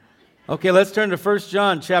Okay, let's turn to 1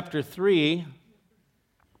 John chapter 3.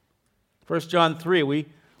 1 John 3. We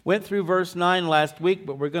went through verse 9 last week,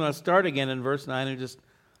 but we're going to start again in verse 9 and just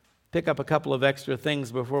pick up a couple of extra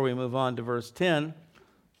things before we move on to verse 10.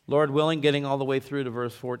 Lord willing, getting all the way through to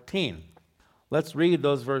verse 14. Let's read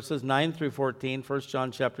those verses 9 through 14, 1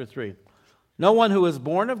 John chapter 3. No one who is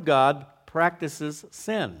born of God practices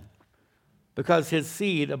sin, because his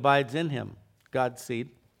seed abides in him, God's seed.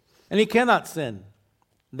 And he cannot sin,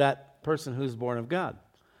 that person who's born of God,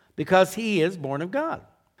 because he is born of God.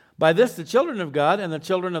 By this the children of God and the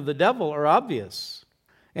children of the devil are obvious.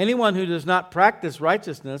 Anyone who does not practice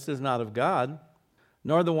righteousness is not of God,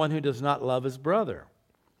 nor the one who does not love his brother.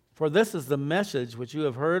 For this is the message which you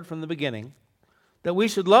have heard from the beginning, that we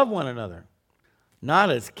should love one another, not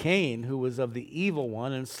as Cain, who was of the evil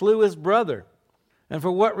one and slew his brother. And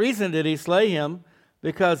for what reason did he slay him?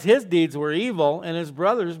 Because his deeds were evil and his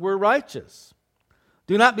brothers were righteous.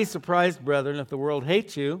 Do not be surprised, brethren, if the world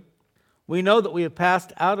hates you. We know that we have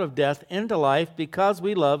passed out of death into life because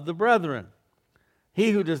we love the brethren.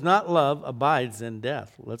 He who does not love abides in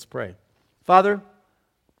death. Let's pray. Father,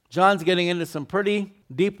 John's getting into some pretty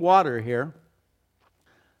deep water here.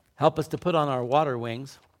 Help us to put on our water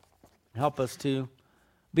wings. Help us to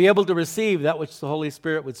be able to receive that which the Holy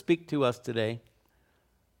Spirit would speak to us today.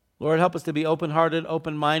 Lord, help us to be open-hearted,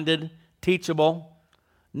 open-minded, teachable,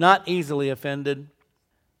 not easily offended,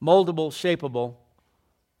 moldable, shapeable.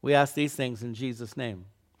 We ask these things in Jesus' name.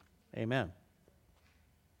 Amen.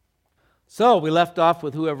 So we left off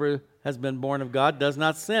with whoever has been born of God does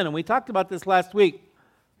not sin. And we talked about this last week.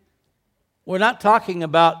 We're not talking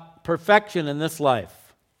about perfection in this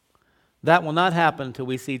life. That will not happen until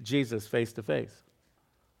we see Jesus face to face.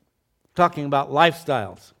 Talking about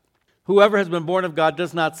lifestyles. Whoever has been born of God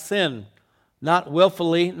does not sin, not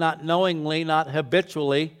willfully, not knowingly, not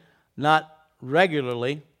habitually, not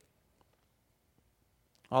regularly.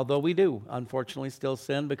 Although we do, unfortunately, still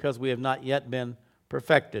sin because we have not yet been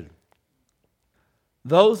perfected.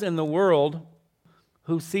 Those in the world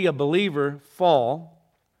who see a believer fall,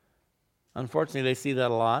 unfortunately, they see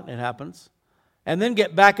that a lot. It happens. And then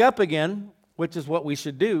get back up again, which is what we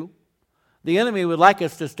should do. The enemy would like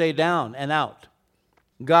us to stay down and out.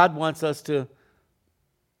 God wants us to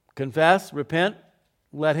confess, repent,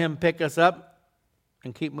 let him pick us up,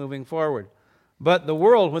 and keep moving forward. But the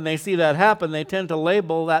world, when they see that happen, they tend to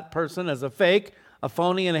label that person as a fake, a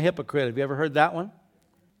phony, and a hypocrite. Have you ever heard that one?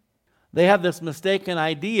 They have this mistaken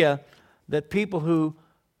idea that people who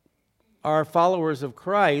are followers of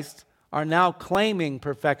Christ are now claiming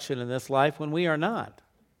perfection in this life when we are not.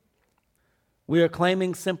 We are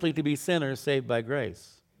claiming simply to be sinners saved by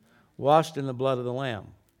grace, washed in the blood of the Lamb.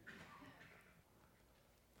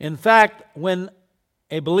 In fact, when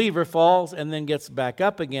a believer falls and then gets back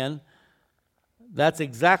up again, that's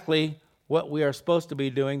exactly what we are supposed to be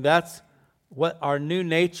doing. That's what our new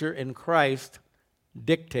nature in Christ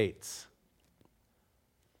dictates.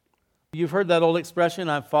 You've heard that old expression,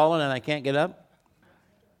 I've fallen and I can't get up?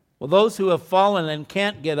 Well, those who have fallen and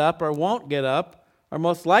can't get up or won't get up are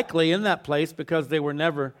most likely in that place because they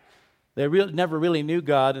never really knew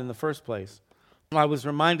God in the first place. I was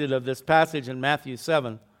reminded of this passage in Matthew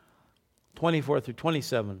 7, 24 through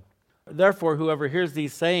 27. Therefore, whoever hears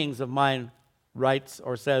these sayings of mine, writes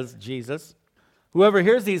or says Jesus, whoever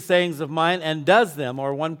hears these sayings of mine and does them,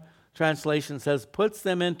 or one translation says puts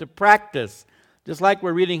them into practice, just like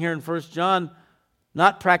we're reading here in 1 John,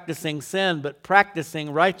 not practicing sin, but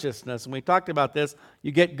practicing righteousness. And we talked about this.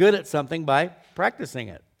 You get good at something by practicing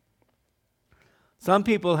it. Some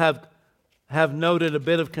people have noted a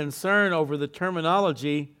bit of concern over the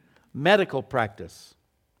terminology medical practice.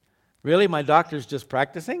 Really, my doctor's just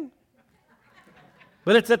practicing?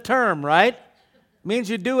 But it's a term, right? It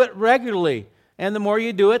means you do it regularly. And the more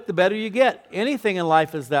you do it, the better you get. Anything in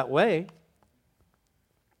life is that way.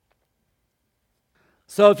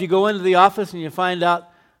 So if you go into the office and you find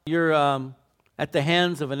out you're at the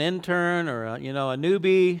hands of an intern or a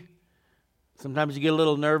newbie, sometimes you get a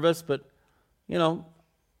little nervous, but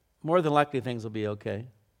more than likely things will be okay.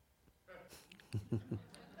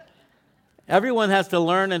 Everyone has to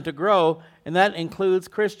learn and to grow, and that includes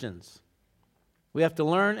Christians. We have to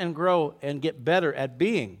learn and grow and get better at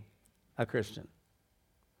being a Christian.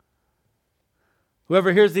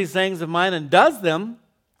 Whoever hears these things of mine and does them,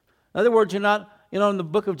 in other words, you're not, in the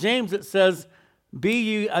book of James it says, be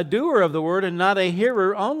ye a doer of the word and not a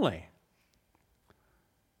hearer only.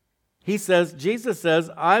 Jesus says,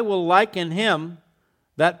 I will liken him,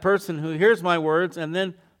 that person who hears my words and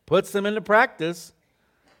then puts them into practice,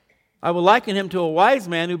 I will liken him to a wise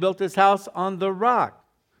man who built his house on the rock.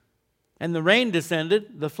 And the rain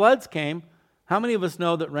descended, the floods came. How many of us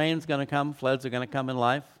know that rain's going to come, floods are going to come in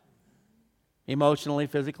life? Emotionally,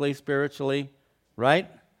 physically, spiritually, right?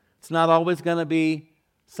 It's not always going to be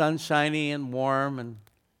sunshiny and warm and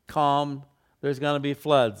calm. There's going to be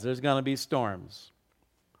floods. There's going to be storms.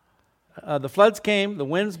 The floods came, the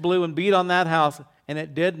winds blew and beat on that house, and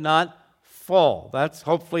it did not fall. That's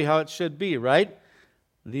hopefully how it should be, right?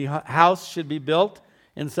 The house should be built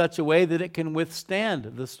in such a way that it can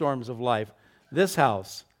withstand the storms of life. This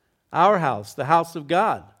house, our house, the house of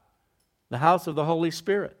God, the house of the Holy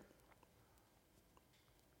Spirit.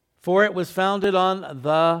 For it was founded on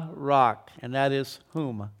the rock, and that is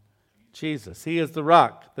whom? Jesus. He is the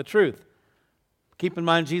rock, the truth. Keep in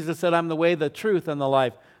mind, Jesus said, I'm the way, the truth, and the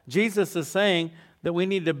life. Jesus is saying that we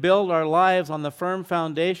need to build our lives on the firm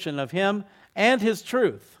foundation of Him and His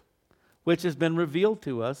truth, which has been revealed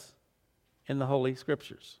to us in the Holy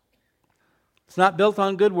Scriptures. It's not built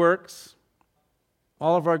on good works.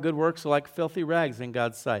 All of our good works are like filthy rags in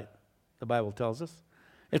God's sight, the Bible tells us.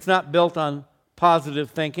 It's not built on positive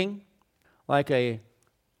thinking, like a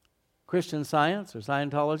Christian Science or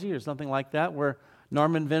Scientology or something like that, where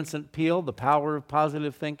Norman Vincent Peale, the power of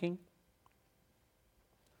positive thinking.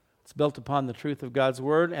 It's built upon the truth of God's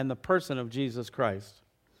Word and the person of Jesus Christ.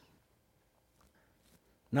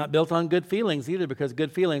 Not built on good feelings either, because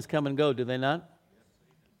good feelings come and go, do they not?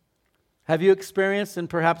 Have you experienced in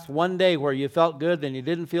perhaps one day where you felt good, then you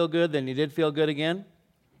didn't feel good, then you did feel good again?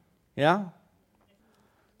 Yeah?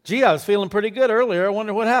 Gee, I was feeling pretty good earlier. I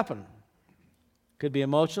wonder what happened. Could be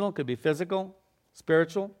emotional, could be physical,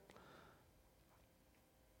 spiritual.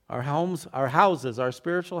 Our homes, our houses, our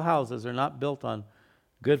spiritual houses are not built on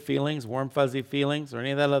good feelings, warm, fuzzy feelings, or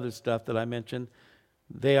any of that other stuff that I mentioned.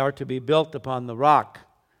 They are to be built upon the rock,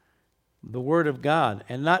 the Word of God,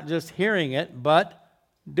 and not just hearing it, but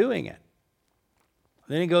doing it.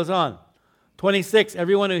 Then he goes on. 26,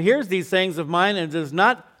 everyone who hears these sayings of mine and does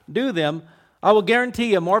not do them, I will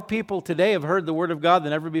guarantee you more people today have heard the Word of God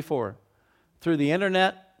than ever before. Through the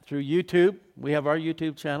internet, through YouTube, we have our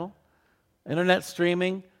YouTube channel, internet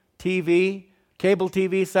streaming, TV, cable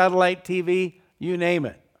TV, satellite TV, you name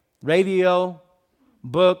it. Radio,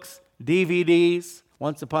 books, DVDs.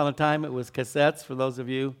 Once upon a time it was cassettes, for those of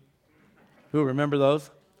you who remember those.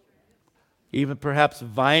 Even perhaps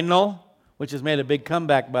vinyl, which has made a big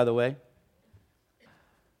comeback, by the way.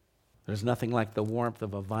 There's nothing like the warmth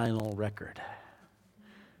of a vinyl record.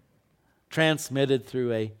 Transmitted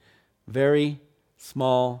through a very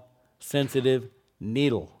small, sensitive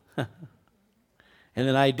needle. And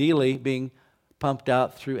then ideally being pumped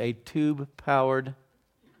out through a tube-powered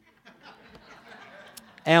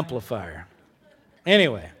amplifier.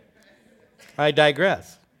 Anyway, I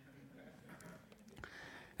digress.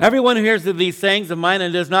 Everyone who hears of these sayings of mine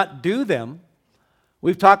and does not do them.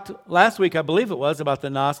 We've talked last week, I believe it was, about the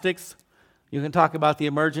Gnostics. You can talk about the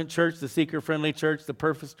emergent church, the seeker-friendly church, the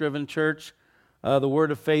purpose-driven church, the Word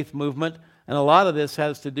of Faith movement. And a lot of this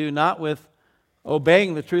has to do not with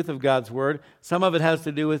obeying the truth of God's Word. Some of it has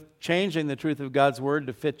to do with changing the truth of God's Word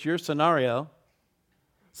to fit your scenario.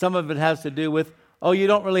 Some of it has to do with, oh, you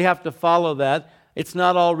don't really have to follow that. It's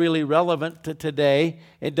not all really relevant to today.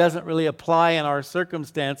 It doesn't really apply in our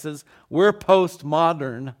circumstances. We're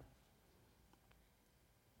postmodern.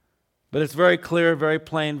 But it's very clear, very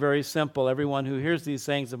plain, very simple. Everyone who hears these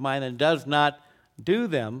sayings of mine and does not do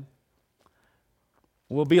them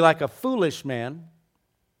will be like a foolish man.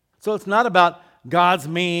 So it's not about God's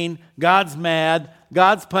mean, God's mad,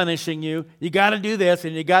 God's punishing you. You got to do this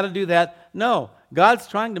and you got to do that. No, God's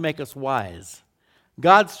trying to make us wise.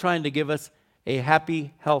 God's trying to give us a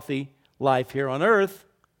happy, healthy life here on earth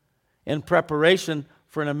in preparation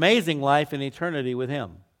for an amazing life in eternity with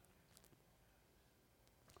Him.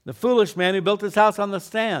 The foolish man who built his house on the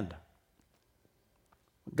sand.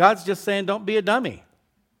 God's just saying, don't be a dummy.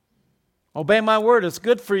 Obey my word. It's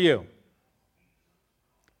good for you.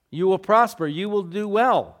 You will prosper. You will do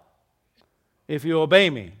well if you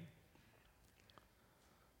obey me.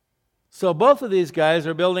 So both of these guys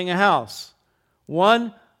are building a house.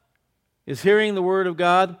 One is hearing the word of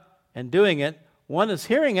God and doing it. One is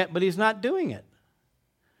hearing it, but he's not doing it.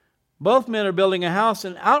 Both men are building a house,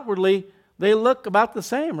 and outwardly they look about the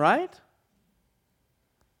same, right?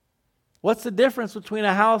 What's the difference between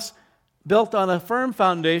a house built on a firm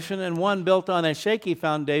foundation and one built on a shaky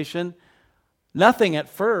foundation? Nothing at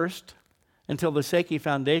first, until the shaky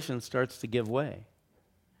foundation starts to give way.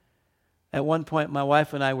 At one point, my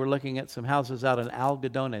wife and I were looking at some houses out in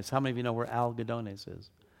Algodones. How many of you know where Algodones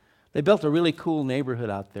is? They built a really cool neighborhood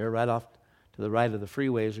out there, right off to the right of the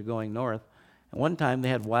freeway as you're going north. And one time they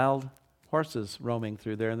had wild horses roaming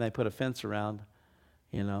through there, and they put a fence around.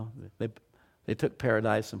 You know, they They took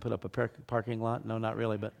paradise and put up a parking lot. No, not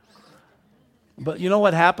really, but you know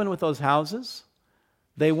what happened with those houses?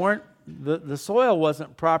 They weren't, the soil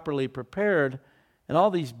wasn't properly prepared, and all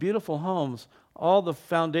these beautiful homes, all the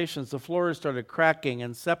foundations, the floors started cracking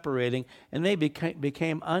and separating, and they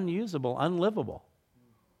became unusable, unlivable.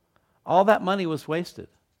 All that money was wasted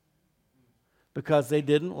because they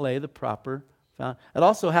didn't lay the proper foundation. It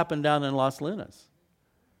also happened down in Los Lunas.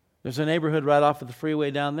 There's a neighborhood right off of the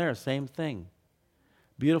freeway down there, same thing.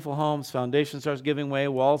 Beautiful homes, foundation starts giving way,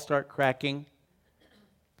 walls start cracking.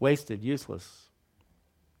 Wasted, useless.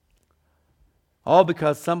 All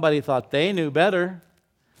because somebody thought they knew better.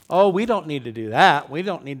 Oh, we don't need to do that. We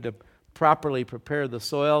don't need to properly prepare the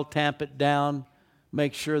soil, tamp it down,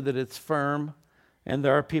 make sure that it's firm. And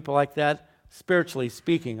there are people like that, spiritually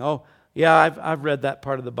speaking. Oh, yeah, I've read that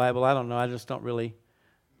part of the Bible. I don't know. I just don't really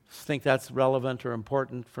think that's relevant or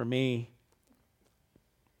important for me.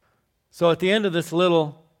 So at the end of this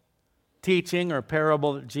little teaching or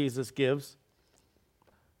parable that Jesus gives,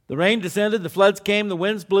 the rain descended, the floods came, the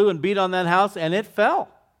winds blew and beat on that house, and it fell.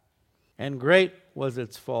 And great was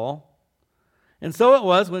its fall. And so it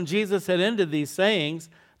was when Jesus had ended these sayings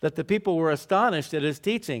that the people were astonished at his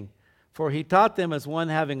teaching, for he taught them as one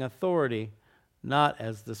having authority, not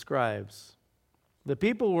as the scribes. The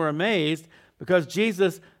people were amazed because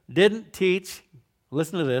Jesus didn't teach,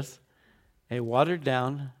 listen to this, a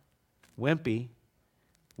watered-down, wimpy,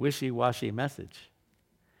 wishy-washy message.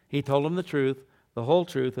 He told them the truth, the whole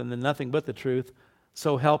truth, and then nothing but the truth,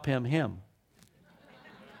 so help him.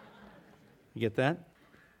 You get that?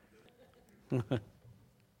 And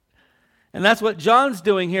that's what John's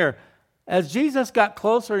doing here. As Jesus got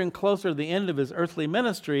closer and closer to the end of his earthly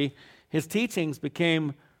ministry, his teachings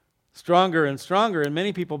became stronger and stronger, and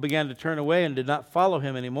many people began to turn away and did not follow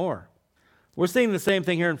him anymore. We're seeing the same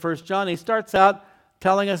thing here in 1 John. He starts out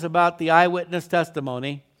telling us about the eyewitness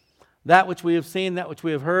testimony, that which we have seen, that which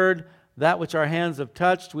we have heard, that which our hands have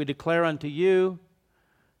touched, we declare unto you,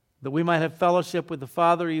 that we might have fellowship with the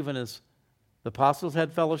Father, even as the apostles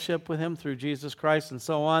had fellowship with him through Jesus Christ, and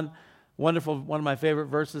so on. Wonderful, one of my favorite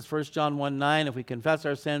verses, 1 John 1:9, if we confess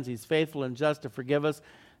our sins, he's faithful and just to forgive us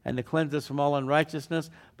and to cleanse us from all unrighteousness.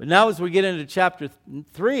 But now as we get into chapter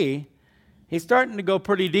 3, he's starting to go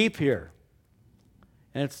pretty deep here.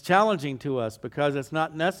 And it's challenging to us because it's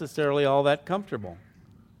not necessarily all that comfortable.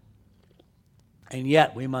 And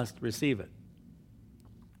yet we must receive it.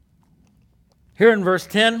 Here in verse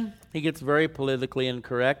 10, he gets very politically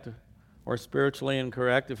incorrect, or spiritually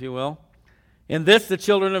incorrect, if you will. In this, the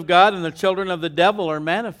children of God and the children of the devil are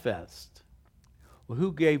manifest. Well,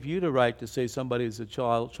 who gave you the right to say somebody is a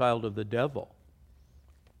child of the devil?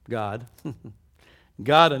 God.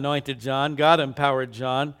 God anointed John. God empowered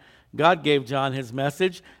John. God gave John his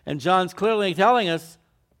message. And John's clearly telling us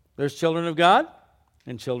there's children of God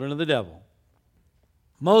and children of the devil.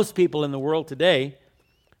 Most people in the world today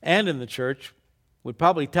and in the church would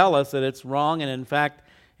probably tell us that it's wrong and, in fact,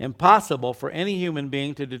 impossible for any human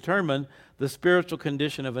being to determine the spiritual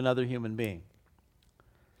condition of another human being.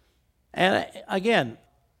 And again,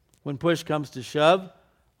 when push comes to shove,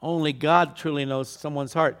 only God truly knows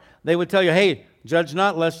someone's heart. They would tell you, hey, judge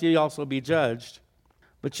not lest ye also be judged.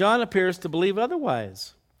 But John appears to believe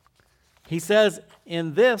otherwise. He says,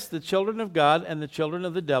 in this, the children of God and the children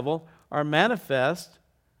of the devil are manifest,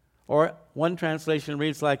 or one translation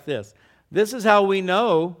reads like this: this is how we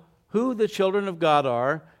know who the children of God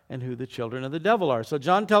are and who the children of the devil are. So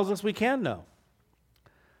John tells us we can know.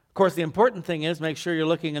 Of course, the important thing is make sure you're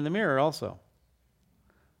looking in the mirror also.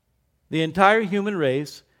 The entire human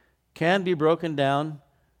race can be broken down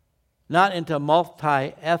not into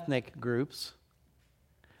multi-ethnic groups.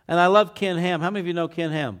 And I love Ken Ham. How many of you know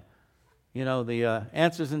Ken Ham? You know, the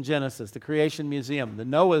Answers in Genesis, the Creation Museum, the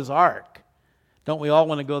Noah's Ark. Don't we all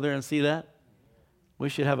want to go there and see that? We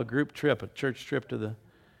should have a group trip, a church trip to the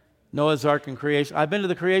Noah's Ark and Creation. I've been to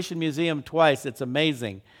the Creation Museum twice. It's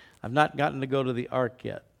amazing. I've not gotten to go to the Ark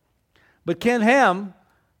yet. But Ken Ham,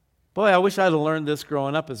 boy, I wish I'd have learned this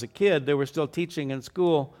growing up as a kid. They were still teaching in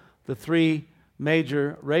school the three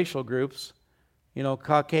major racial groups. You know,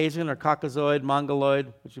 Caucasian or Caucasoid,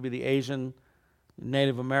 Mongoloid, which would be the Asian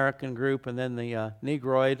Native American group, and then the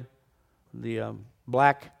Negroid, the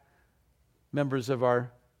black members of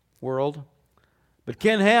our world. But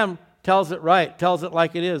Ken Ham tells it right, tells it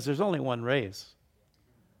like it is. There's only one race.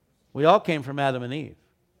 We all came from Adam and Eve.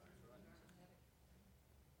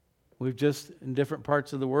 We've just, in different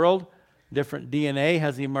parts of the world, different DNA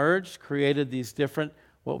has emerged, created these different,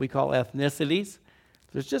 what we call ethnicities.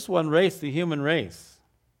 There's just one race, the human race.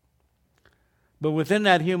 But within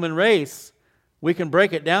that human race, we can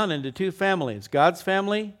break it down into two families, God's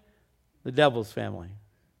family the devil's family.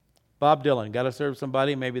 Bob Dylan, got to serve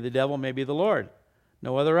somebody, maybe the devil, maybe the Lord.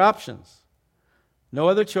 No other options. No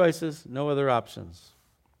other choices, no other options.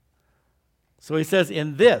 So he says,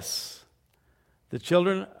 in this, the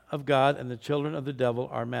children of God and the children of the devil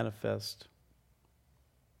are manifest.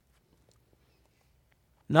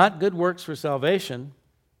 Not good works for salvation.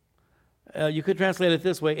 You could translate it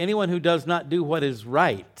this way: anyone who does not do what is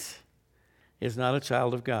right is not a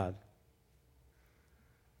child of God.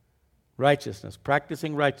 Righteousness,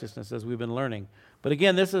 practicing righteousness as we've been learning. But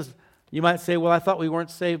again, this is, you might say, well, I thought we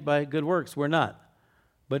weren't saved by good works. We're not.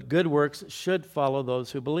 But good works should follow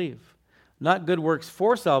those who believe. Not good works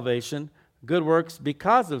for salvation, good works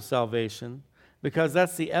because of salvation, because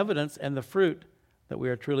that's the evidence and the fruit that we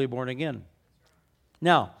are truly born again.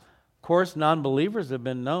 Now, of course, non-believers have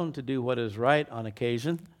been known to do what is right on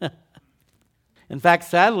occasion. In fact,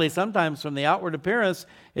 sadly, sometimes from the outward appearance,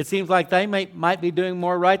 it seems like they might be doing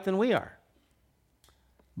more right than we are.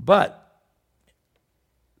 But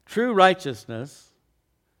true righteousness,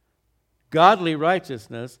 godly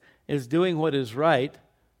righteousness, is doing what is right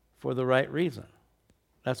for the right reason.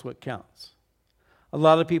 That's what counts. A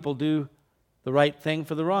lot of people do the right thing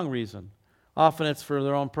for the wrong reason. Often it's for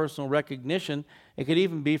their own personal recognition. It could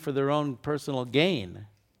even be for their own personal gain.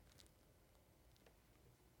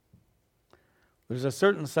 There's a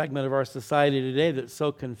certain segment of our society today that's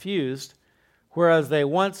so confused, whereas they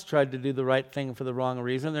once tried to do the right thing for the wrong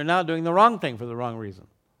reason, they're now doing the wrong thing for the wrong reason.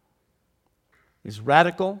 These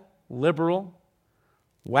radical, liberal,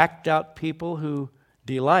 whacked out people who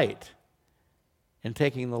delight in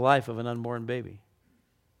taking the life of an unborn baby.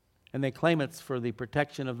 And they claim it's for the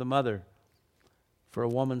protection of the mother, for a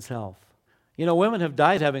woman's health. You know, women have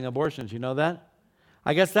died having abortions, you know that?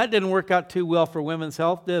 I guess that didn't work out too well for women's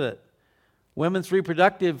health, did it? Women's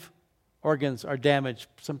reproductive organs are damaged,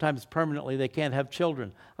 sometimes permanently. They can't have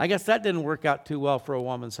children. I guess that didn't work out too well for a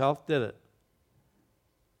woman's health, did it?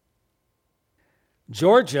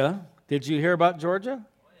 Georgia, did you hear about Georgia?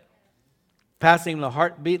 Passing the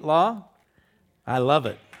heartbeat law? I love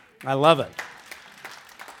it. I love it.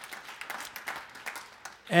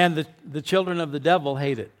 And the children of the devil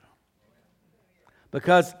hate it.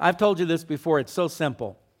 Because I've told you this before, it's so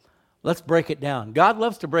simple. Let's break it down. God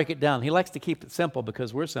loves to break it down. He likes to keep it simple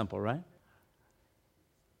because we're simple, right?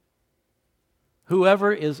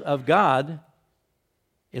 Whoever is of God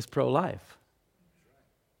is pro-life.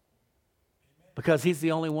 Because He's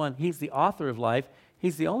the only one, He's the author of life.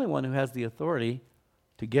 He's the only one who has the authority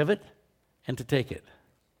to give it and to take it,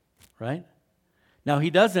 right? Now, He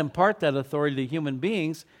does impart that authority to human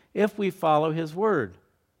beings if we follow His word.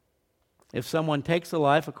 If someone takes a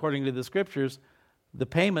life according to the Scriptures, the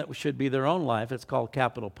payment should be their own life. It's called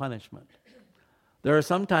capital punishment. There are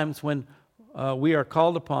some times when we are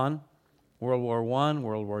called upon, World War I,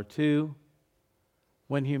 World War II,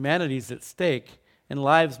 when humanity's at stake and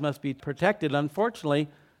lives must be protected. Unfortunately,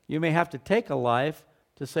 you may have to take a life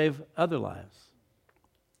to save other lives.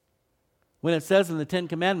 When it says in the Ten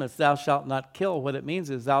Commandments, thou shalt not kill, what it means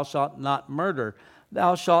is thou shalt not murder.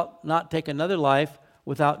 Thou shalt not take another life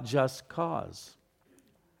without just cause.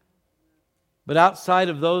 But outside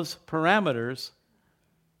of those parameters,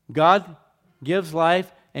 God gives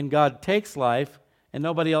life and God takes life, and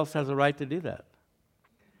nobody else has a right to do that.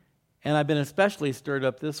 And I've been especially stirred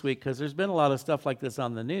up this week because there's been a lot of stuff like this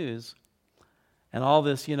on the news, and all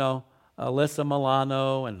this, you know, Alyssa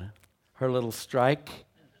Milano and her little strike.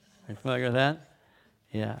 Are you familiar with that?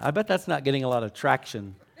 Yeah, I bet that's not getting a lot of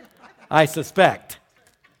traction, I suspect.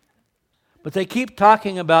 But they keep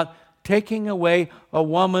talking about taking away a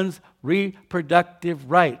woman's reproductive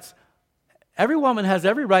rights. Every woman has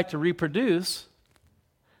every right to reproduce.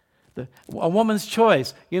 A woman's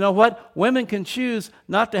choice. You know what? Women can choose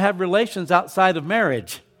not to have relations outside of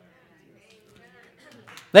marriage.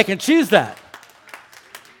 They can choose that.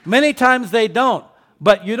 Many times they don't.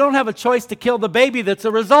 But you don't have a choice to kill the baby that's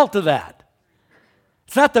a result of that.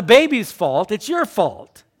 It's not the baby's fault, it's your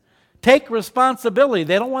fault. Take responsibility.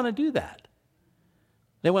 They don't want to do that.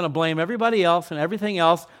 They want to blame everybody else and everything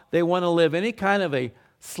else. They want to live any kind of a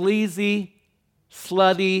sleazy,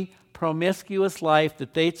 slutty, promiscuous life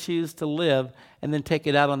that they choose to live and then take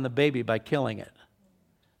it out on the baby by killing it.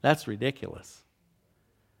 That's ridiculous.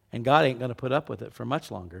 And God ain't going to put up with it for much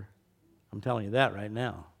longer. I'm telling you that right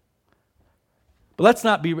now. But let's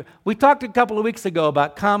not be... We talked a couple of weeks ago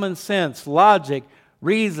about common sense, logic,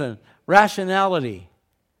 reason, rationality.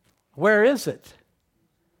 Where is it?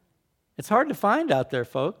 It's hard to find out there,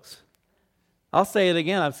 folks. I'll say it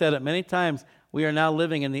again. I've said it many times. We are now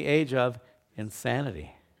living in the age of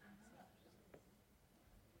insanity.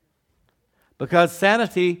 Because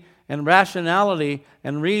sanity and rationality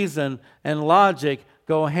and reason and logic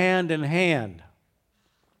go hand in hand.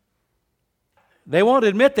 They won't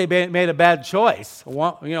admit they made a bad choice.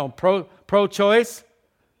 Pro-choice,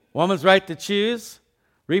 woman's right to choose,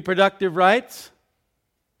 reproductive rights.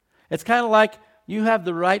 It's kind of like you have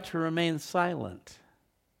the right to remain silent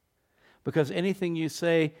because anything you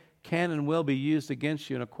say can and will be used against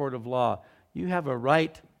you in a court of law. You have a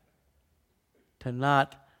right to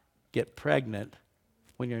not get pregnant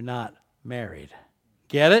when you're not married.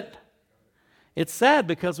 Get it? It's sad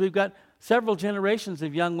because we've got several generations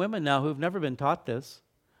of young women now who've never been taught this.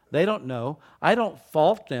 They don't know. I don't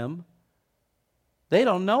fault them. They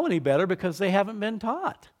don't know any better because they haven't been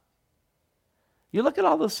taught. You look at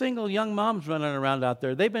all the single young moms running around out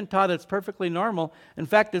there. They've been taught it's perfectly normal. In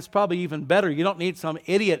fact, it's probably even better. You don't need some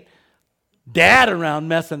idiot dad around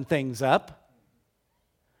messing things up.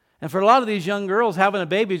 And for a lot of these young girls, having a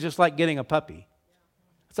baby is just like getting a puppy.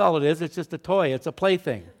 That's all it is. It's just a toy. It's a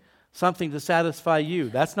plaything. Something to satisfy you.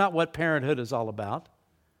 That's not what parenthood is all about.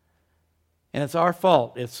 And it's our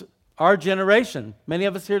fault. It's our generation. Many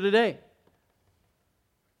of us here today.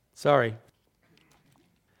 Sorry.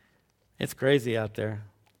 It's crazy out there.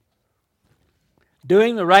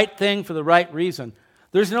 Doing the right thing for the right reason.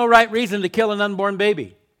 There's no right reason to kill an unborn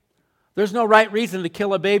baby. There's no right reason to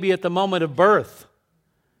kill a baby at the moment of birth.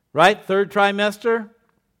 Right? Third trimester.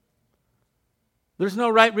 There's no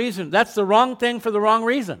right reason. That's the wrong thing for the wrong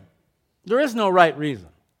reason. There is no right reason.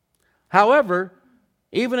 However,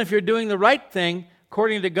 even if you're doing the right thing,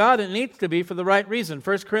 according to God, it needs to be for the right reason.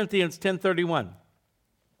 1 Corinthians 10:31.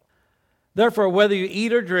 Therefore, whether you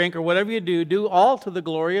eat or drink or whatever you do all to the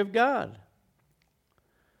glory of God.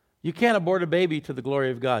 You can't abort a baby to the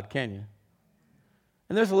glory of God, can you?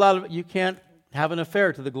 And there's a lot of, you can't have an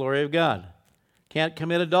affair to the glory of God. Can't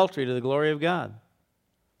commit adultery to the glory of God.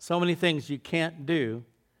 So many things you can't do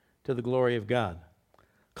to the glory of God.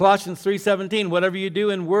 Colossians 3:17, whatever you do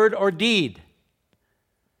in word or deed,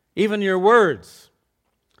 even your words,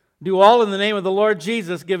 do all in the name of the Lord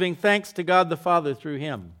Jesus, giving thanks to God the Father through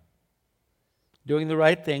Him. Doing the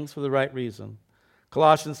right things for the right reason.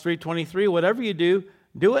 Colossians 3:23, whatever you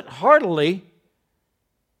do it heartily.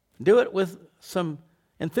 Do it with some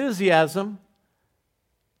enthusiasm,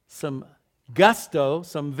 some gusto,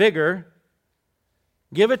 some vigor.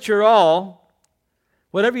 Give it your all.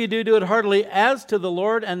 Whatever you do it heartily as to the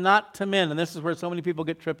Lord and not to men. And this is where so many people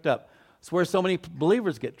get tripped up. It's where so many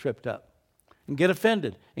believers get tripped up and get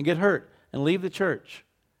offended and get hurt and leave the church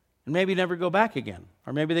and maybe never go back again.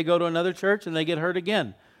 Or maybe they go to another church and they get hurt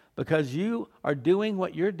again because you are doing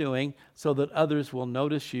what you're doing so that others will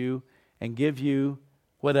notice you and give you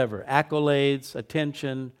whatever, accolades,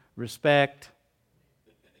 attention, respect.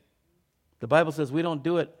 The Bible says we don't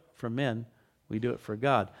do it for men. We do it for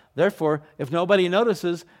God. Therefore, if nobody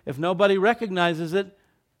notices, if nobody recognizes it,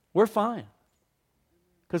 we're fine.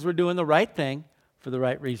 Because we're doing the right thing for the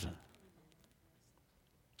right reason.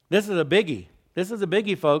 This is a biggie. This is a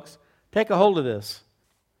biggie, folks. Take a hold of this.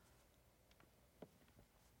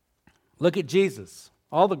 Look at Jesus.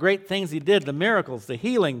 All the great things He did, the miracles, the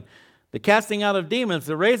healing, the casting out of demons,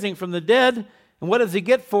 the raising from the dead. And what does He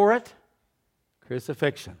get for it?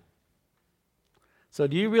 Crucifixion. So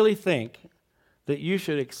do you really think that you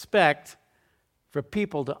should expect for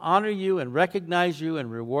people to honor you and recognize you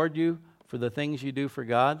and reward you for the things you do for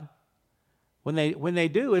God? When they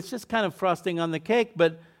do, it's just kind of frosting on the cake,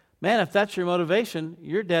 but man, if that's your motivation,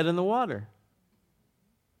 you're dead in the water.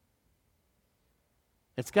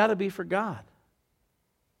 It's got to be for God.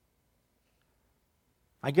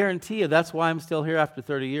 I guarantee you that's why I'm still here after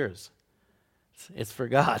 30 years. It's for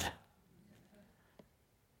God.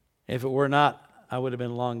 If it were not, I would have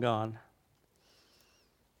been long gone.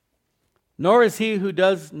 Nor is he who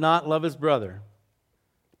does not love his brother.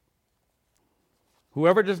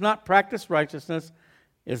 Whoever does not practice righteousness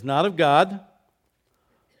is not of God,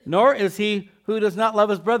 nor is he who does not love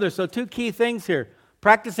his brother. So 2 key things here.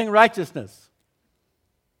 Practicing righteousness.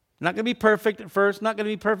 Not going to be perfect at first, not going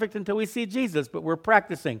to be perfect until we see Jesus, but we're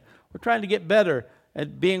practicing. We're trying to get better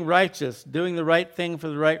at being righteous, doing the right thing for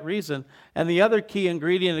the right reason. And the other key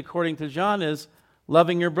ingredient, according to John, is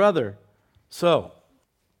loving your brother. So,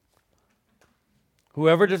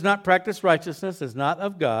 whoever does not practice righteousness is not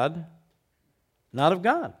of God,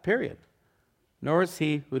 period. Nor is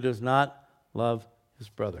he who does not love his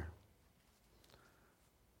brother.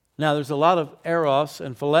 Now, there's a lot of eros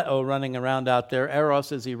and phileo running around out there.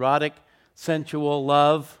 Eros is erotic, sensual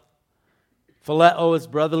love. Phileo is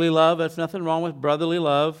brotherly love. There's nothing wrong with brotherly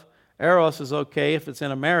love. Eros is okay if it's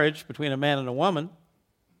in a marriage between a man and a woman.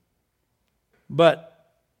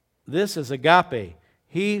 But this is agape.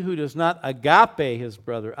 He who does not agape his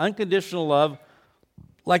brother, unconditional love,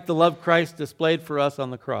 like the love Christ displayed for us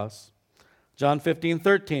on the cross. John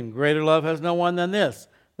 15:13, greater love has no one than this,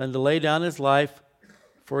 than to lay down his life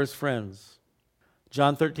for his friends.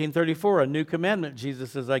 John 13:34, a new commandment,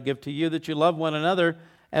 Jesus says, I give to you, that you love one another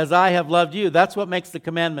as I have loved you. That's what makes the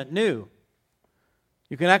commandment new.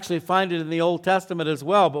 You can actually find it in the Old Testament as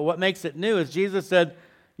well, but what makes it new is Jesus said,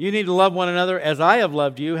 you need to love one another as I have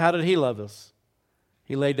loved you. How did he love us?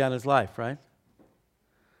 He laid down his life, right?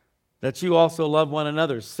 That you also love one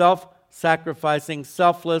another. Self-sacrificing,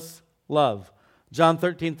 selfless love. John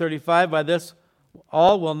 13:35, by this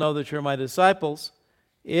all will know that you're my disciples,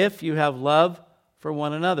 if you have love for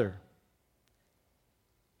one another.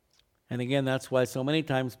 And again, that's why so many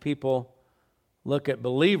times people look at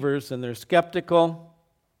believers and they're skeptical.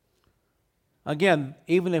 Again,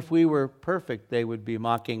 even if we were perfect, they would be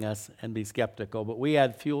mocking us and be skeptical. But we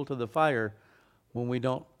add fuel to the fire when we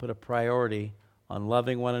don't put a priority on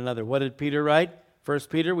loving one another. What did Peter write? 1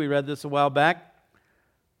 Peter, we read this a while back.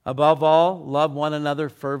 Above all, love one another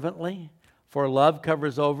fervently, for love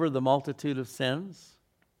covers over the multitude of sins.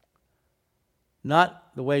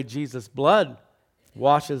 Not the way Jesus' blood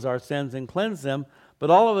washes our sins and cleanses them, but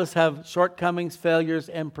all of us have shortcomings, failures,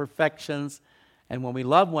 imperfections, and when we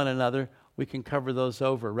love one another, we can cover those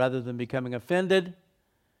over. Rather than becoming offended,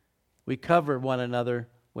 we cover one another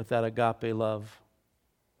with that agape love.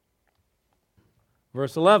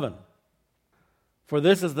 Verse 11, for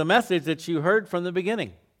this is the message that you heard from the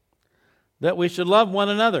beginning, that we should love one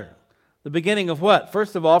another. The beginning of what?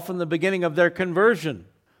 First of all, from the beginning of their conversion.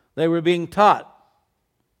 They were being taught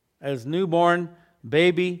as newborn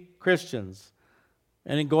baby Christians.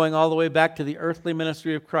 And in going all the way back to the earthly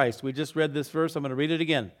ministry of Christ. We just read this verse. I'm going to read it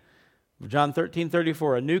again. John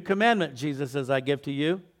 13:34. A new commandment, Jesus says, I give to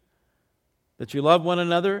you, that you love one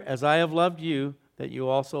another as I have loved you, that you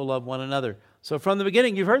also love one another. So from the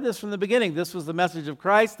beginning, you've heard this from the beginning. This was the message of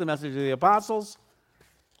Christ, the message of the apostles.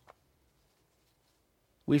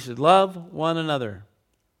 We should love one another.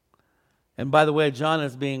 And by the way, John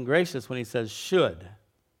is being gracious when he says should.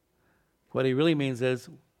 What he really means is,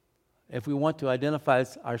 if we want to identify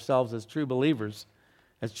ourselves as true believers,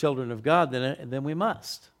 as children of God, then we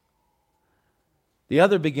must. The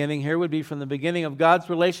other beginning here would be from the beginning of God's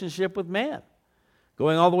relationship with man.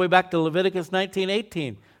 Going all the way back to Leviticus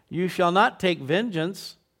 19:18. You shall not take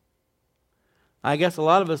vengeance. I guess a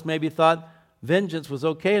lot of us maybe thought vengeance was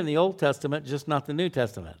okay in the Old Testament, just not the New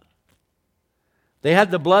Testament. They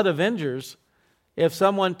had the blood avengers. If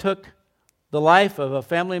someone took the life of a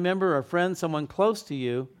family member or friend, someone close to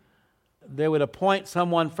you, they would appoint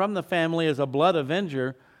someone from the family as a blood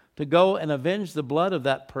avenger to go and avenge the blood of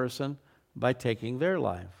that person by taking their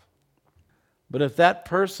life. But if that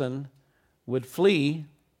person would flee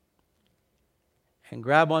and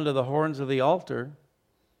grab onto the horns of the altar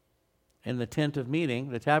in the tent of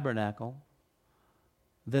meeting, the tabernacle,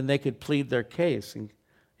 then they could plead their case. And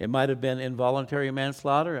it might have been involuntary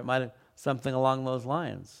manslaughter. It might have something along those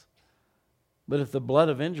lines. But if the blood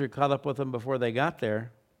avenger caught up with them before they got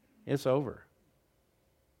there, it's over.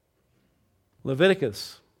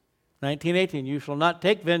 Leviticus 19:18, you shall not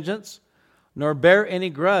take vengeance, nor bear any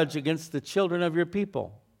grudge against the children of your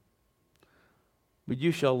people. But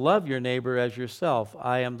you shall love your neighbor as yourself.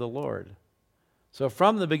 I am the Lord. So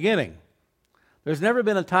from the beginning, there's never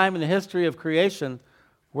been a time in the history of creation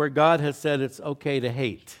where God has said it's okay to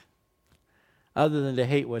hate, other than to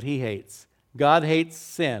hate what he hates. God hates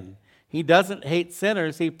sin. He doesn't hate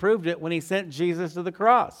sinners. He proved it when he sent Jesus to the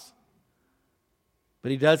cross.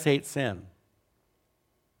 But he does hate sin.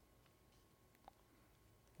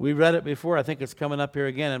 We read it before. I think it's coming up here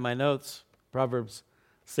again in my notes. Proverbs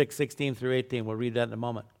 6:16 through 18. We'll read that in a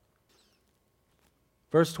moment.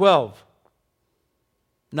 Verse 12.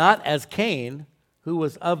 Not as Cain, who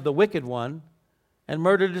was of the wicked one, and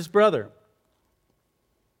murdered his brother.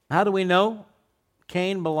 How do we know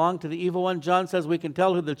Cain belonged to the evil one? John says we can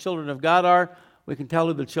tell who the children of God are. We can tell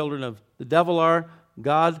who the children of the devil are.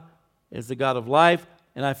 God is the God of life.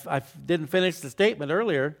 And I didn't finish the statement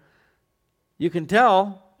earlier. You can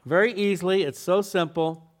tell very easily. It's so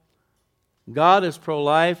simple. God is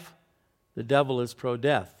pro-life. The devil is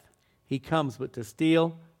pro-death. He comes but to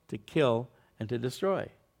steal, to kill, and to destroy.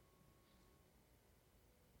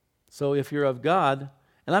 So if you're of God,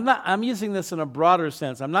 and I'm using this in a broader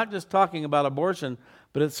sense. I'm not just talking about abortion,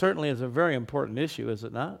 but it certainly is a very important issue, is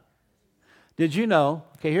it not? Did you know,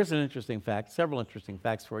 okay, here's an interesting fact, several interesting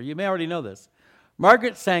facts for you. You may already know this.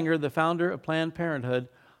 Margaret Sanger, the founder of Planned Parenthood,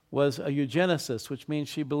 was a eugenicist, which means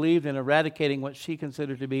she believed in eradicating what she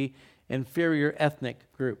considered to be inferior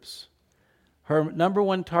ethnic groups. Her number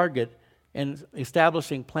one target in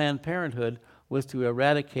establishing Planned Parenthood was to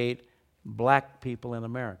eradicate black people in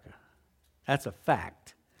America. That's a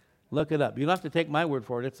fact. Look it up. You don't have to take my word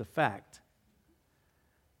for it. It's a fact.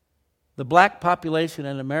 The black population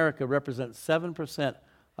in America represents 7%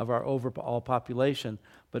 of our overall population,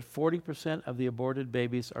 but 40% of the aborted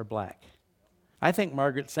babies are black. I think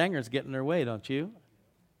Margaret Sanger's getting her way, don't you?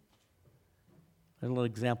 A little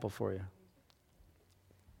example for you.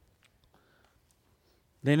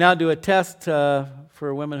 They now do a test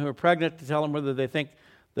for women who are pregnant to tell them whether they think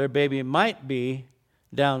their baby might be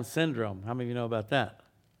Down syndrome. How many of you know about that?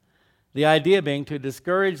 The idea being to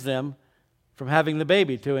discourage them from having the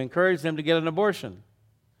baby, to encourage them to get an abortion.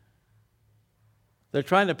 They're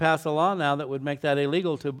trying to pass a law now that would make that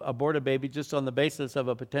illegal to abort a baby just on the basis of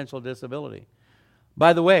a potential disability.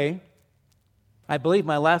 By the way, I believe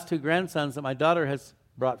my last two grandsons that my daughter has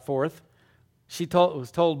brought forth,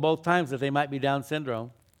 was told both times that they might be Down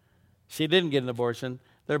syndrome. She didn't get an abortion.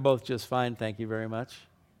 They're both just fine, thank you very much.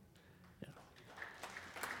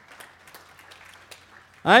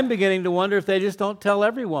 I'm beginning to wonder if they just don't tell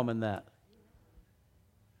every woman that.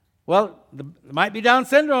 Well, it might be Down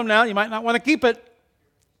syndrome now. You might not want to keep it.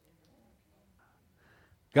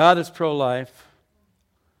 God is pro-life.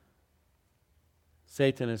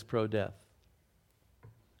 Satan is pro-death.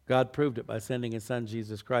 God proved it by sending his son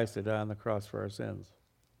Jesus Christ to die on the cross for our sins.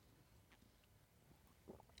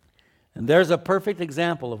 And there's a perfect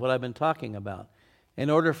example of what I've been talking about. In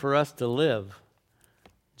order for us to live,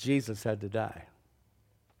 Jesus had to die.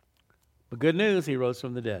 But good news, he rose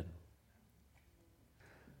from the dead.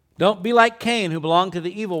 Don't be like Cain, who belonged to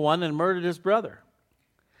the evil one and murdered his brother.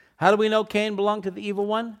 How do we know Cain belonged to the evil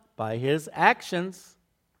one? By his actions.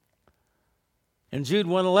 In Jude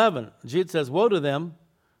 1:11, Jude says, "Woe to them,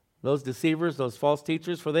 those deceivers, those false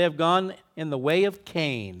teachers, for they have gone in the way of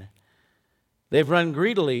Cain. They've run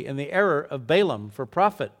greedily in the error of Balaam for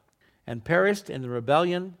profit and perished in the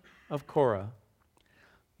rebellion of Korah."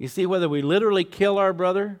 You see, whether we literally kill our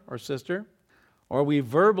brother or sister, or we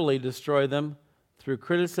verbally destroy them through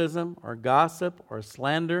criticism or gossip or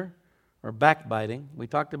slander or backbiting. We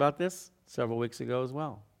talked about this several weeks ago as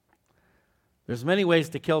well. There's many ways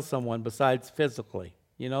to kill someone besides physically.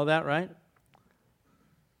 You know that, right?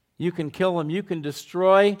 You can kill them. You can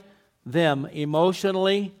destroy them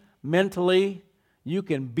emotionally, mentally. You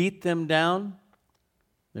can beat them down.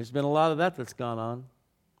 There's been a lot of that that's gone on.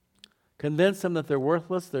 Convince them that they're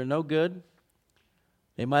worthless, they're no good.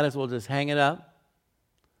 They might as well just hang it up.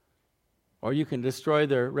 Or you can destroy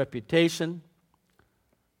their reputation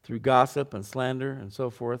through gossip and slander and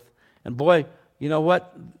so forth. And boy, you know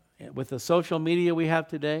what? With the social media we have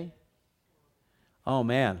today, oh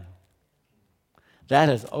man, that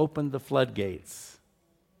has opened the floodgates.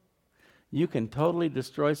 You can totally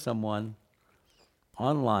destroy someone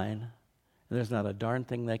online, and there's not a darn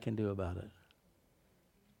thing they can do about it.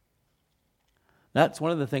 That's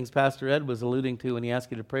one of the things Pastor Ed was alluding to when he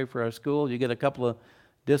asked you to pray for our school. You get a couple of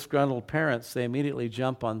disgruntled parents, they immediately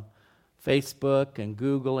jump on Facebook and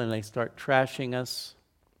Google and they start trashing us.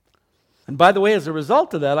 And by the way, as a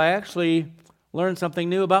result of that, I actually learned something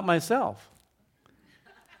new about myself.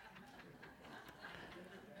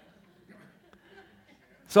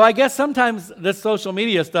 So I guess sometimes this social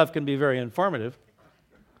media stuff can be very informative.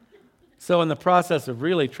 So in the process of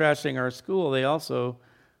really trashing our school, they also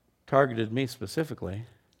targeted me specifically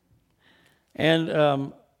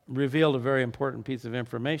and revealed a very important piece of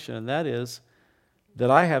information, and that is that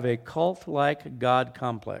I have a cult-like God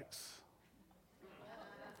complex.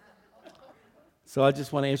 So I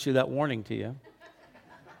just want to issue that warning to you.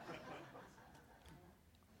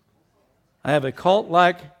 I have a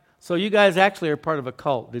cult-like, so you guys actually are part of a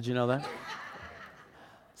cult. Did you know that?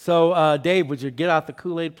 So Dave, would you get out the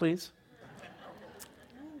Kool-Aid, please?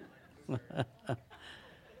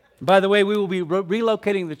 By the way, we will be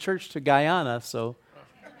relocating the church to Guyana, so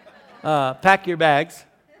pack your bags.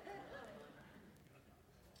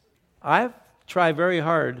 I've tried very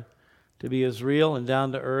hard to be as real and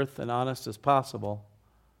down to earth and honest as possible.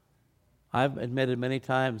 I've admitted many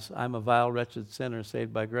times I'm a vile, wretched sinner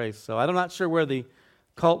saved by grace. So I'm not sure where the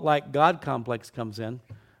cult-like God complex comes in,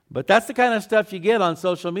 but that's the kind of stuff you get on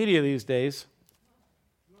social media these days.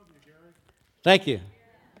 Love you, Gary. Thank you.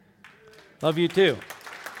 Love you too.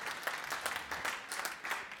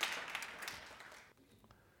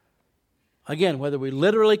 Again, whether we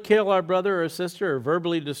literally kill our brother or sister or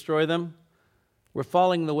verbally destroy them, we're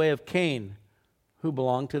falling the way of Cain, who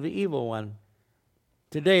belonged to the evil one.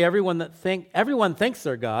 Today, everyone thinks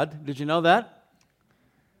they're God. Did you know that?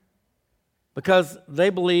 Because they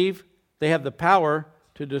believe they have the power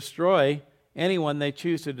to destroy anyone they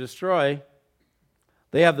choose to destroy.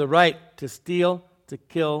 They have the right to steal, to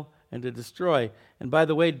kill, and to destroy. And by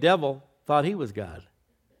the way, devil thought he was God.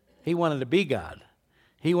 He wanted to be God.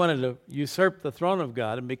 He wanted to usurp the throne of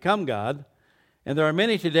God and become God. And there are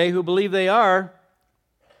many today who believe they are.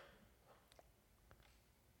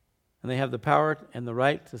 And they have the power and the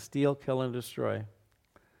right to steal, kill, and destroy.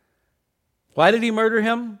 Why did he murder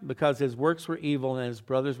him? Because his works were evil and his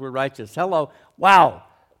brothers were righteous. Hello. Wow.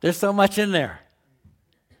 There's so much in there.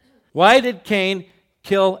 Why did Cain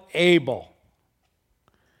kill Abel?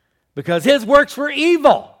 Because his works were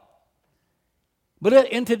evil. But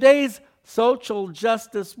in today's social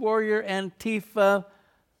justice warrior, Antifa,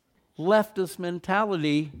 leftist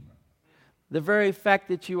mentality, the very fact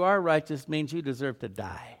that you are righteous means you deserve to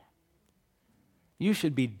die. You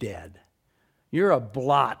should be dead. You're a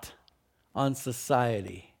blot on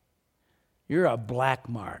society. You're a black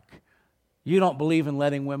mark. You don't believe in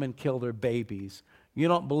letting women kill their babies. You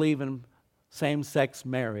don't believe in same-sex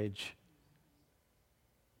marriage.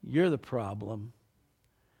 You're the problem.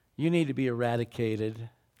 You need to be eradicated.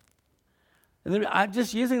 And then I'm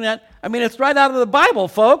just using that. I mean, it's right out of the Bible,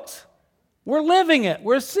 folks. We're living it.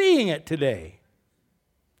 We're seeing it today.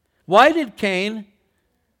 Why did Cain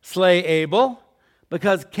slay Abel?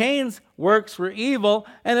 Because Cain's works were evil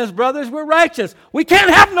and his brothers were righteous. We can't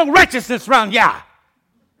have no righteousness around here.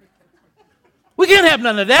 We can't have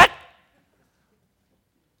none of that.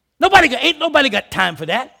 Ain't nobody got time for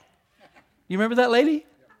that. You remember that lady?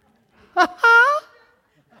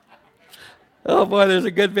 Oh boy, there's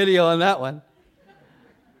a good video on that one.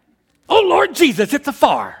 Oh Lord Jesus, it's a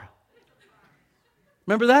far.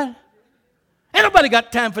 Remember that? Ain't nobody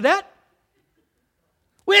got time for that.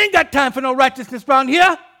 We ain't got time for no righteousness around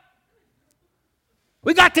here.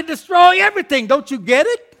 We got to destroy everything. Don't you get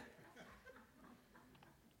it?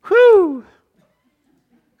 Whew.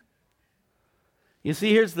 You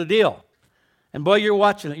see, here's the deal. And boy, you're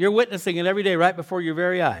watching it. You're witnessing it every day right before your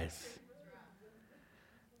very eyes.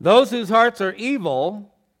 Those whose hearts are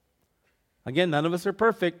evil, again, none of us are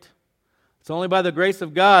perfect. It's only by the grace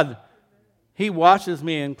of God He washes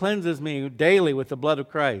me and cleanses me daily with the blood of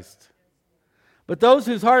Christ. But those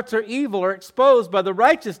whose hearts are evil are exposed by the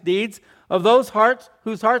righteous deeds of those hearts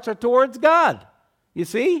whose hearts are towards God. You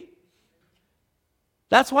see?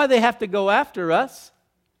 That's why they have to go after us,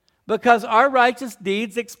 because our righteous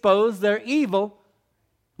deeds expose their evil.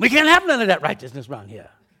 We can't have none of that righteousness around here.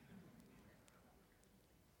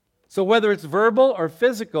 So whether it's verbal or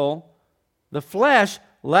physical, the flesh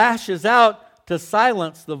lashes out to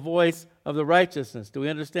silence the voice of the righteousness. Do we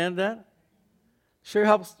understand that? Sure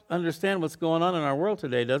helps understand what's going on in our world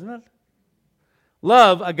today, doesn't it?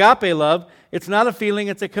 Love, agape love, it's not a feeling,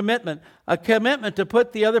 it's a commitment to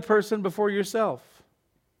put the other person before yourself.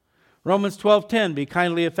 Romans 12:10, be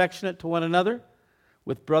kindly affectionate to one another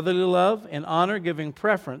with brotherly love and honor, giving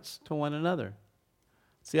preference to one another.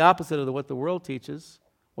 It's the opposite of what the world teaches.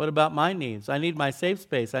 What about my needs? I need my safe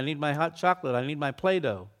space. I need my hot chocolate. I need my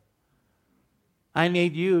Play-Doh. I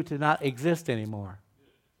need you to not exist anymore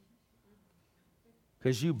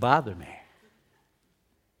because you bother me.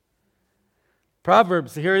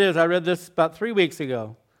 Proverbs, here it is. I read this about 3 weeks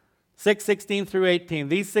ago. 6:16 through 18.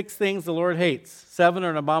 These 6 things the Lord hates. 7 are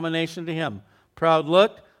an abomination to Him. Proud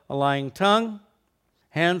look, a lying tongue,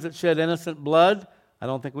 hands that shed innocent blood. I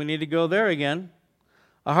don't think we need to go there again.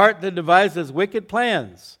 A heart that devises wicked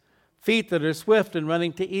plans, feet that are swift in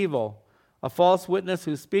running to evil, a false witness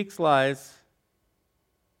who speaks lies,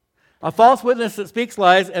 a false witness that speaks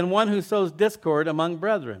lies, and one who sows discord among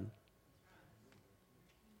brethren.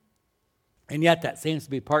 And yet that seems to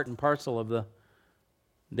be part and parcel of the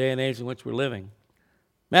day and age in which we're living.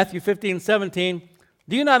 Matthew 15:17,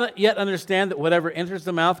 do you not yet understand that whatever enters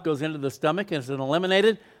the mouth goes into the stomach and is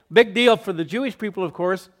eliminated? Big deal for the Jewish people, of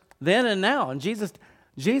course, then and now. And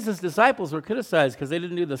Jesus' disciples were criticized because they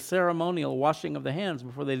didn't do the ceremonial washing of the hands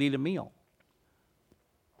before they'd eat a meal.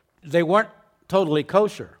 They weren't totally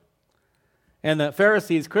kosher. And the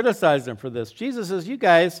Pharisees criticized them for this. Jesus says, you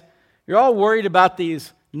guys, you're all worried about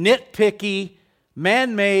these nitpicky,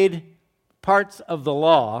 man-made parts of the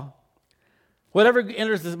law. Whatever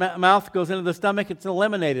enters the mouth goes into the stomach, it's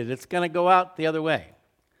eliminated. It's going to go out the other way.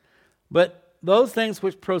 But those things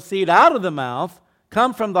which proceed out of the mouth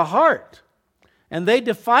come from the heart, and they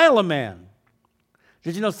defile a man.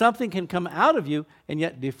 Did you know something can come out of you and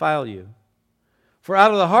yet defile you? For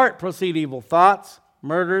out of the heart proceed evil thoughts,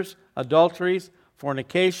 murders, adulteries,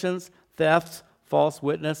 fornications, thefts, false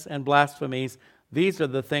witness, and blasphemies. These are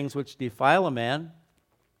the things which defile a man.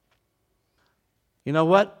 You know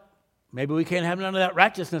what? Maybe we can't have none of that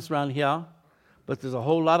righteousness around here, but there's a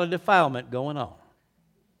whole lot of defilement going on.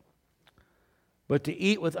 But to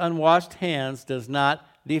eat with unwashed hands does not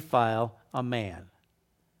defile a man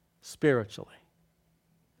spiritually.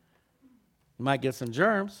 You might get some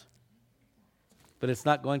germs, but it's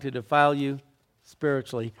not going to defile you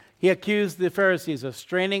spiritually. He accused the Pharisees of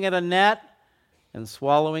straining at a gnat and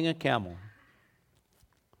swallowing a camel.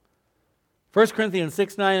 1 Corinthians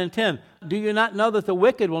 6, 9, and 10. Do you not know that the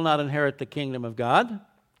wicked will not inherit the kingdom of God?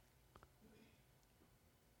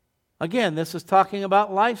 Again, this is talking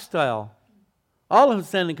about lifestyle. All have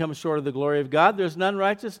sinned and come short of the glory of God. There's none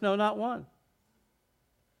righteous, no, not one.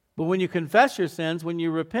 But when you confess your sins, when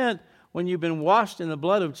you repent, when you've been washed in the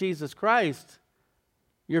blood of Jesus Christ,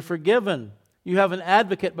 you're forgiven. You have an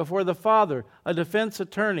advocate before the Father, a defense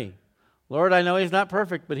attorney. Lord, I know he's not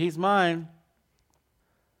perfect, but he's mine.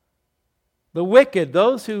 The wicked,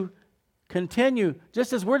 those who continue,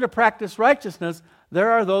 just as we're to practice righteousness,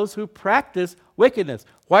 there are those who practice wickedness.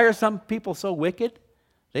 Why are some people so wicked?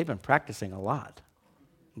 They've been practicing a lot.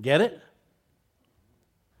 Get it?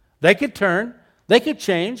 They could turn, they could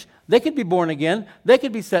change, they could be born again, they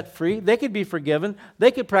could be set free, they could be forgiven, they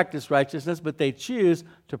could practice righteousness, but they choose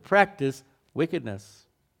to practice wickedness.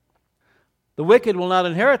 The wicked will not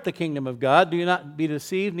inherit the kingdom of God. Do not be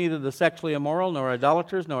deceived, neither the sexually immoral, nor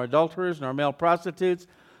idolaters, nor adulterers, nor male prostitutes,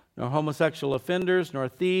 nor homosexual offenders, nor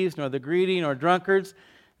thieves, nor the greedy, nor drunkards.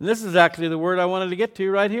 And this is actually the word I wanted to get to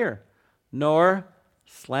right here. Nor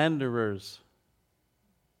slanderers.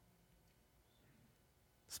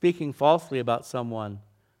 Speaking falsely about someone,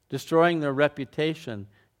 destroying their reputation,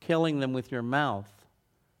 killing them with your mouth,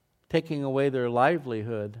 taking away their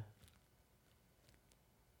livelihood,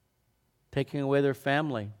 taking away their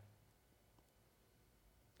family.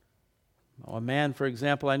 A man, for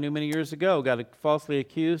example, I knew many years ago, got falsely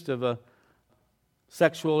accused of a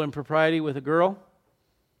sexual impropriety with a girl.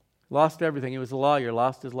 Lost everything. He was a lawyer.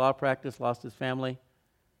 Lost his law practice, lost his family.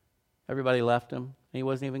 Everybody left him, and he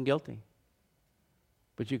wasn't even guilty.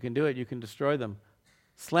 But you can do it. You can destroy them.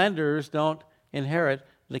 Slanderers don't inherit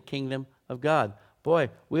the kingdom of God. Boy,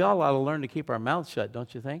 we all ought to learn to keep our mouths shut,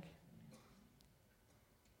 don't you think?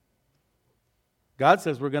 God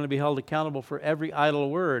says we're going to be held accountable for every idle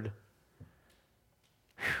word.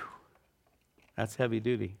 Whew. That's heavy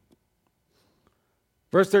duty.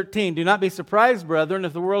 Verse 13, do not be surprised, brethren,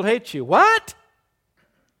 if the world hates you. What?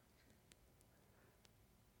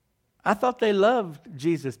 I thought they loved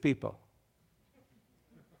Jesus people.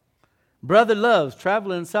 Brother Love's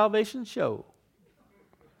Traveling Salvation Show.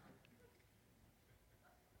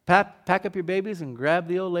 Pack up your babies and grab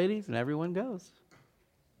the old ladies, and everyone goes.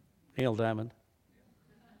 Neil Diamond.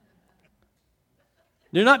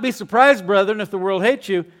 Do not be surprised, brethren, if the world hates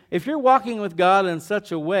you. If you're walking with God in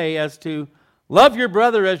such a way as to love your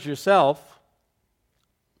brother as yourself,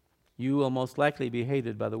 you will most likely be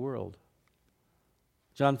hated by the world.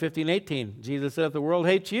 John 15, 18, Jesus said, if the world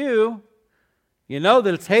hates you, you know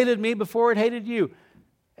that it's hated me before it hated you.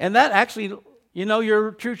 And that actually, you know you're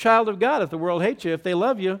a true child of God if the world hates you. If they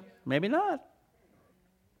love you, maybe not.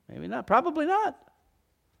 Maybe not. Probably not.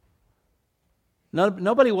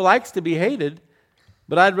 Nobody likes to be hated.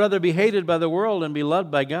 But I'd rather be hated by the world and be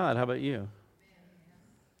loved by God. How about you?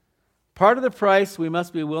 Part of the price we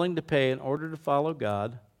must be willing to pay in order to follow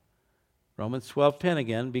God, Romans 12:10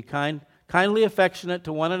 again, be kindly affectionate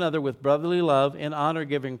to one another with brotherly love, in honor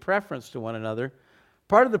giving preference to one another.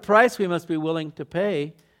 Part of the price we must be willing to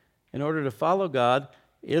pay in order to follow God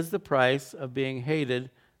is the price of being hated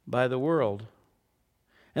by the world.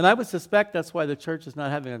 And I would suspect that's why the church is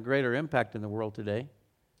not having a greater impact in the world today.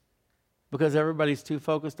 Because everybody's too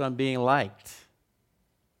focused on being liked.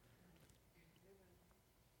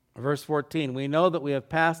 Verse 14, we know that we have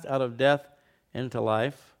passed out of death into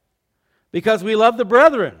life because we love the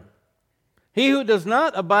brethren. He who does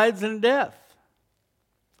not abides in death.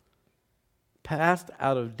 Passed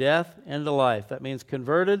out of death into life. That means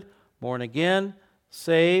converted, born again,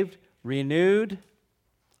 saved, renewed.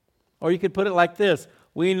 Or you could put it like this.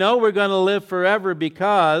 We know we're going to live forever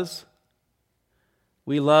because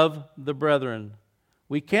we love the brethren.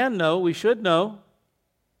 We can know, we should know.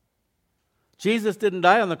 Jesus didn't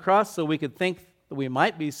die on the cross so we could think that we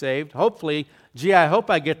might be saved. Hopefully, I hope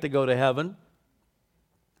I get to go to heaven.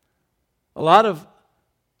 A lot of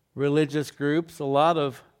religious groups, a lot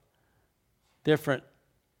of different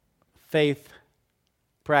faith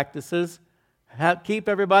practices keep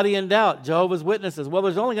everybody in doubt. Jehovah's Witnesses, well,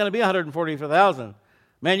 there's only going to be 144,000.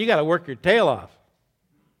 Man, you got to work your tail off.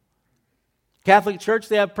 Catholic Church,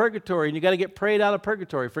 they have purgatory, and you got to get prayed out of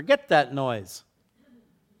purgatory. Forget that noise.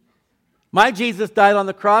 My Jesus died on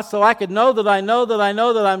the cross so I could know that I know that I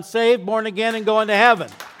know that I'm saved, born again, and going to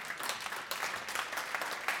heaven.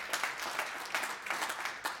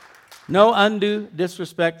 No undue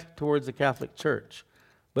disrespect towards the Catholic Church,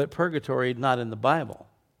 but purgatory not in the Bible.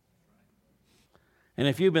 And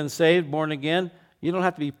if you've been saved, born again, you don't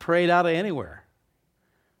have to be prayed out of anywhere.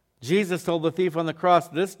 Jesus told the thief on the cross,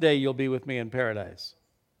 "This day you'll be with me in paradise."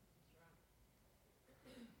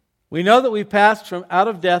 We know that we've passed from out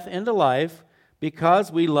of death into life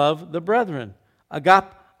because we love the brethren.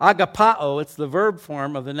 Agapao, it's the verb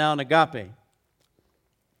form of the noun agape.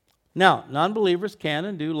 Now, non-believers can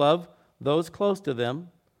and do love those close to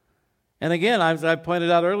them. And again, as I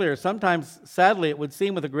pointed out earlier, sometimes, sadly, it would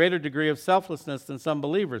seem with a greater degree of selflessness than some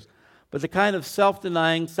believers. But the kind of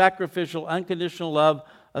self-denying, sacrificial, unconditional love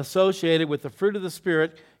associated with the fruit of the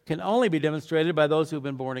Spirit can only be demonstrated by those who've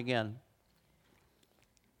been born again.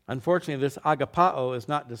 Unfortunately, this agapao is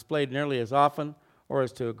not displayed nearly as often or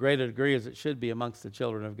as to a greater degree as it should be amongst the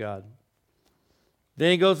children of God.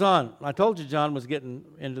 Then he goes on. I told you John was getting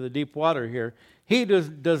into the deep water here. He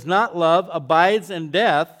does not love, abides in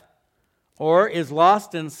death, or is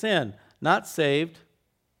lost in sin, not saved,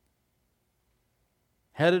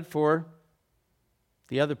 headed for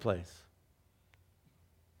the other place.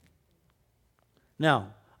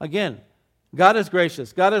 Now, again, God is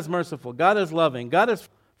gracious, God is merciful, God is loving, God is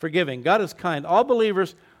forgiving, God is kind. All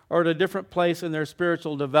believers are at a different place in their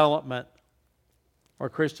spiritual development or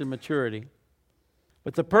Christian maturity.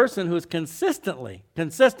 But the person who is consistently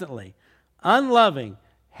unloving,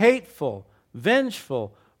 hateful,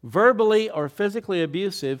 vengeful, verbally or physically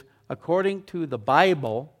abusive, according to the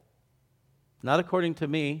Bible, not according to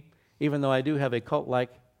me, even though I do have a cult-like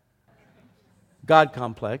God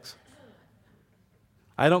complex.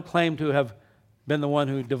 I don't claim to have been the one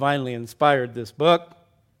who divinely inspired this book.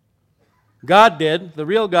 God did, the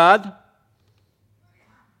real God.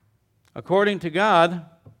 According to God,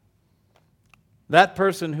 that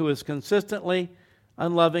person who is consistently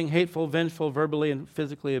unloving, hateful, vengeful, verbally and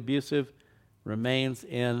physically abusive remains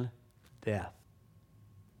in death.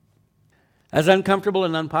 As uncomfortable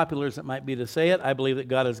and unpopular as it might be to say it, I believe that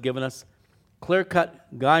God has given us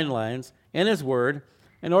clear-cut guidelines in His Word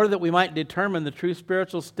in order that we might determine the true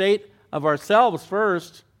spiritual state of ourselves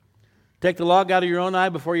first. Take the log out of your own eye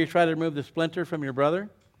before you try to remove the splinter from your brother.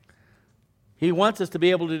 He wants us to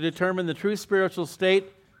be able to determine the true spiritual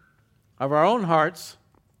state of our own hearts,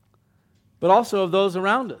 but also of those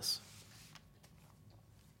around us.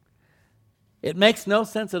 It makes no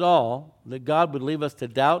sense at all that God would leave us to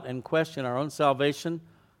doubt and question our own salvation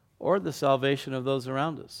or the salvation of those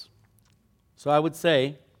around us. So I would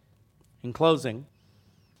say, in closing,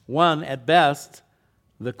 one, at best,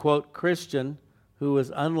 the, quote, Christian who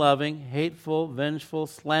is unloving, hateful, vengeful,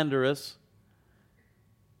 slanderous,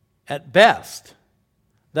 at best,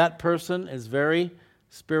 that person is very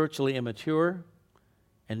spiritually immature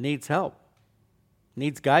and needs help,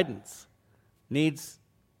 needs guidance, needs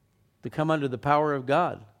to come under the power of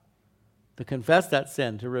God, to confess that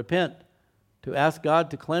sin, to repent, to ask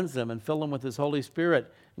God to cleanse them and fill them with His Holy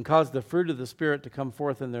Spirit and cause the fruit of the Spirit to come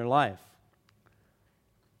forth in their life.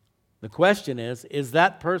 The question is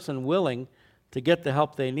that person willing to get the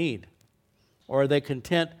help they need? Or are they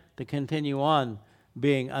content to continue on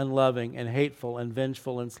being unloving and hateful and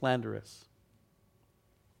vengeful and slanderous?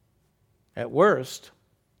 At worst,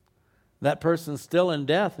 that person's still in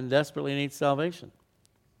death and desperately needs salvation.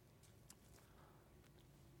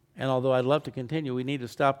 And although I'd love to continue, we need to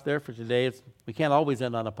stop there for today. We can't always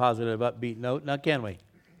end on a positive, upbeat note, now can we?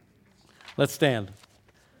 Let's stand.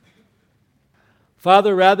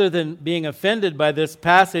 Father, rather than being offended by this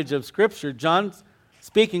passage of Scripture, John's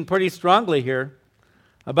speaking pretty strongly here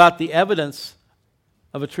about the evidence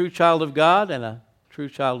of a true child of God and a true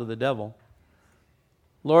child of the devil.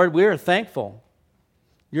 Lord, we are thankful.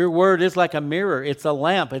 Your word is like a mirror. It's a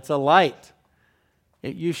lamp. It's a light.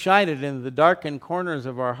 You shine it in the darkened corners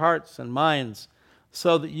of our hearts and minds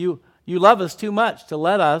so that you love us too much to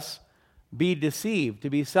let us be deceived, to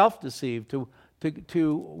be self-deceived,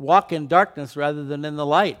 to walk in darkness rather than in the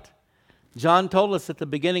light. John told us at the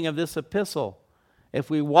beginning of this epistle, if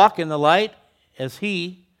we walk in the light as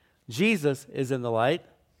He, Jesus, is in the light,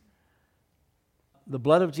 the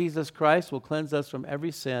blood of Jesus Christ will cleanse us from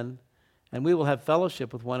every sin, and we will have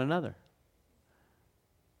fellowship with one another.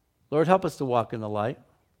 Lord, help us to walk in the light.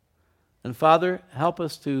 And Father, help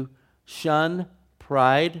us to shun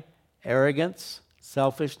pride, arrogance,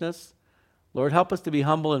 selfishness. Lord, help us to be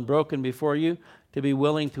humble and broken before You, to be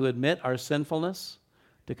willing to admit our sinfulness,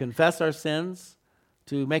 to confess our sins,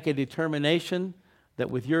 to make a determination that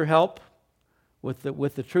with Your help, with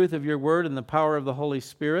the truth of Your word and the power of the Holy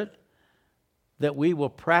Spirit, that we will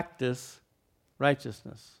practice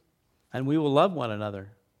righteousness and we will love one another.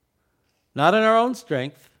 Not in our own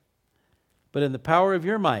strength, but in the power of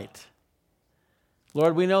Your might,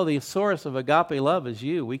 Lord, we know the source of agape love is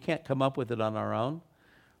you. We can't come up with it on our own.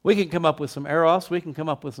 We can come up with some eros, we can come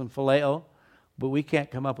up with some phileo, but we can't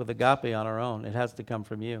come up with agape on our own. It has to come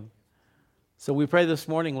from you. So we pray this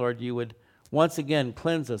morning, Lord, you would once again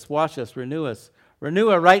cleanse us, wash us, renew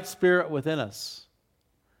a right spirit within us.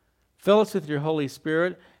 Fill us with your Holy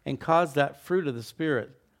Spirit and cause that fruit of the Spirit,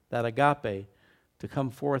 that agape, to come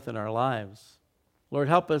forth in our lives. Lord,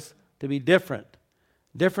 help us to be different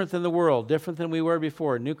than the world, different than we were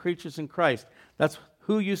before, new creatures in Christ. That's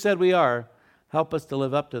who you said we are. Help us to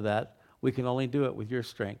live up to that. We can only do it with your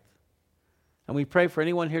strength. And we pray for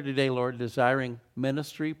anyone here today, Lord, desiring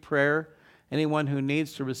ministry, prayer, anyone who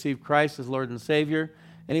needs to receive Christ as Lord and Savior,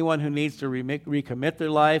 anyone who needs to recommit their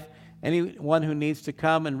life, anyone who needs to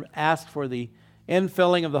come and ask for the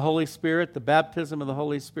infilling of the Holy Spirit, the baptism of the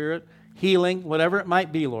Holy Spirit, healing, whatever it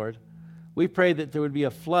might be, Lord. We pray that there would be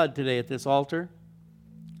a flood today at this altar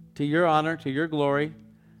to your honor, to your glory,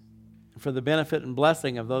 for the benefit and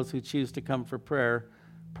blessing of those who choose to come for prayer.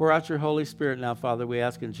 Pour out your Holy Spirit now, Father, we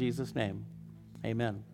ask in Jesus' name. Amen.